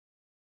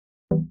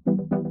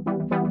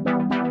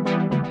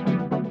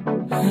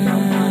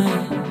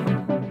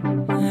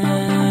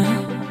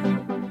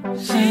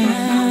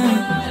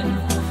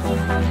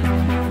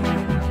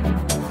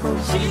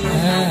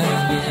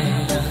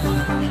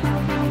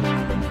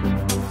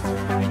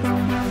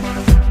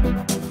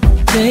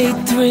Day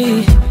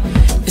 3,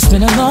 it's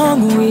been a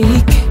long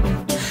week.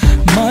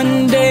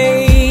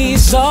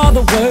 Mondays are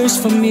the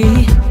worst for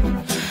me.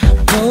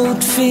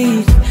 Cold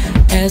feet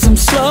as I'm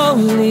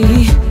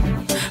slowly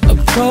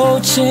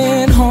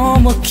approaching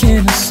home. What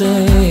can I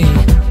say?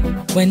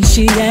 When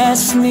she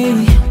asks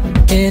me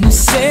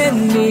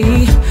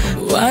innocently,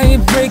 why you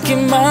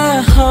breaking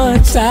my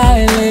heart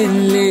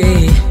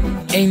silently?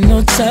 Ain't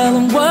no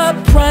telling what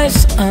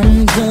price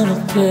I'm gonna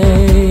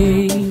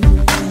pay.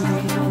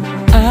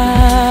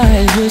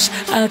 I wish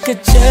I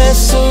could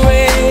just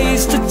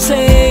erase the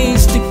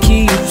taste that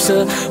keeps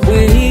her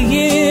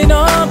weighing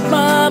on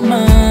my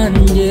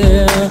mind,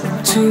 yeah.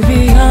 To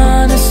be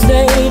honest,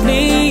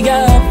 lately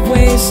I've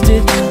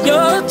wasted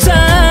your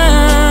time.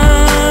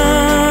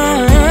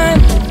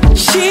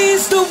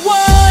 She's the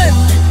one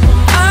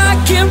I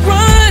can't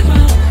run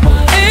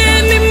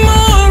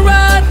anymore.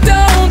 I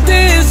don't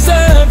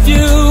deserve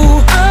you.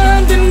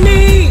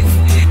 Underneath,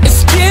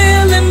 it's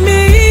killing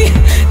me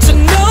to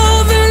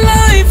know the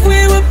life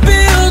we were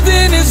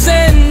building is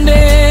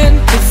ending.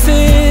 If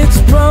it's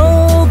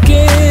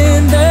broken,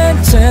 then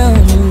tell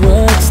me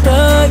what's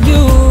the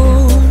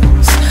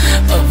use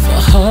of a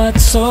heart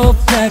so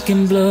black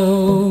and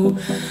blue,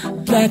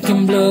 black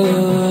and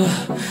blue,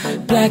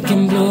 black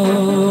and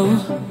blue.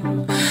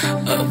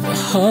 Of a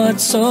heart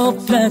so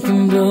black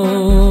and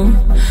blue,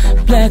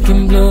 black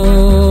and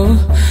blue,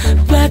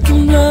 black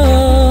and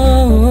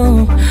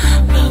blue.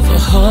 Of a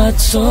heart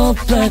so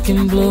black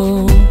and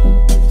blue.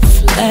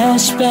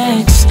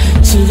 Flashbacks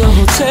to the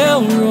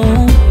hotel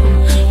room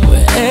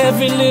where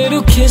every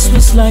little kiss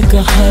was like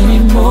a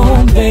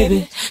honeymoon,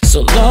 baby.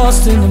 So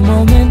lost in the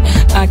moment,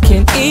 I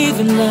can't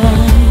even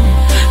lie.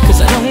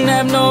 Cause I don't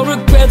have no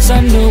regrets, I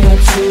know I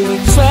truly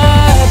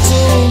tried to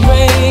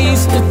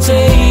erase the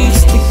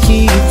taste that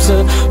keeps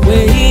her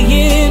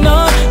weighing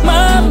on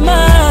my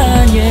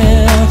mind,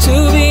 yeah.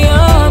 To be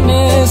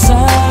honest, I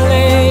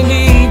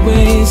lately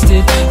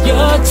wasted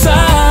your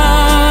time.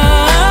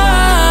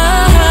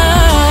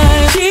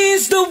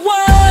 She's the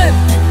one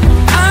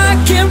I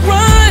can't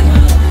run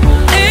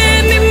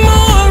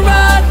anymore.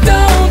 I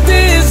don't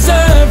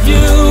deserve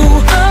you.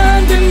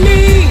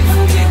 Underneath,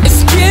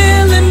 it's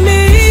killing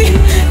me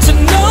to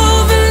know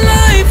the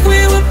life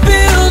we were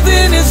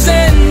building is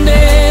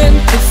ending.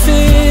 If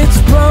it's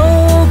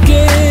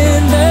broken,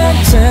 then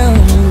tell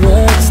me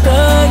what's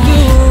the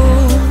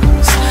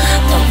use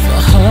of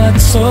a heart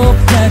so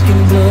black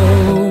and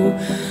blue,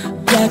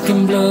 black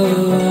and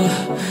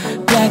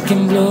blue, black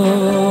and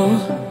blue.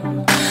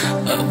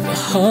 Of a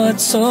heart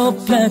so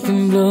black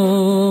and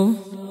blue.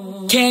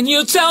 Can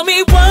you tell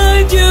me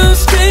why you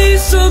stay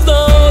so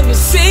long? You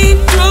see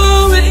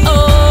through it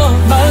all.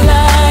 My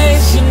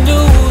lies, you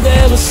knew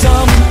there was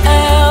someone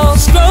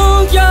else.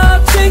 Grow your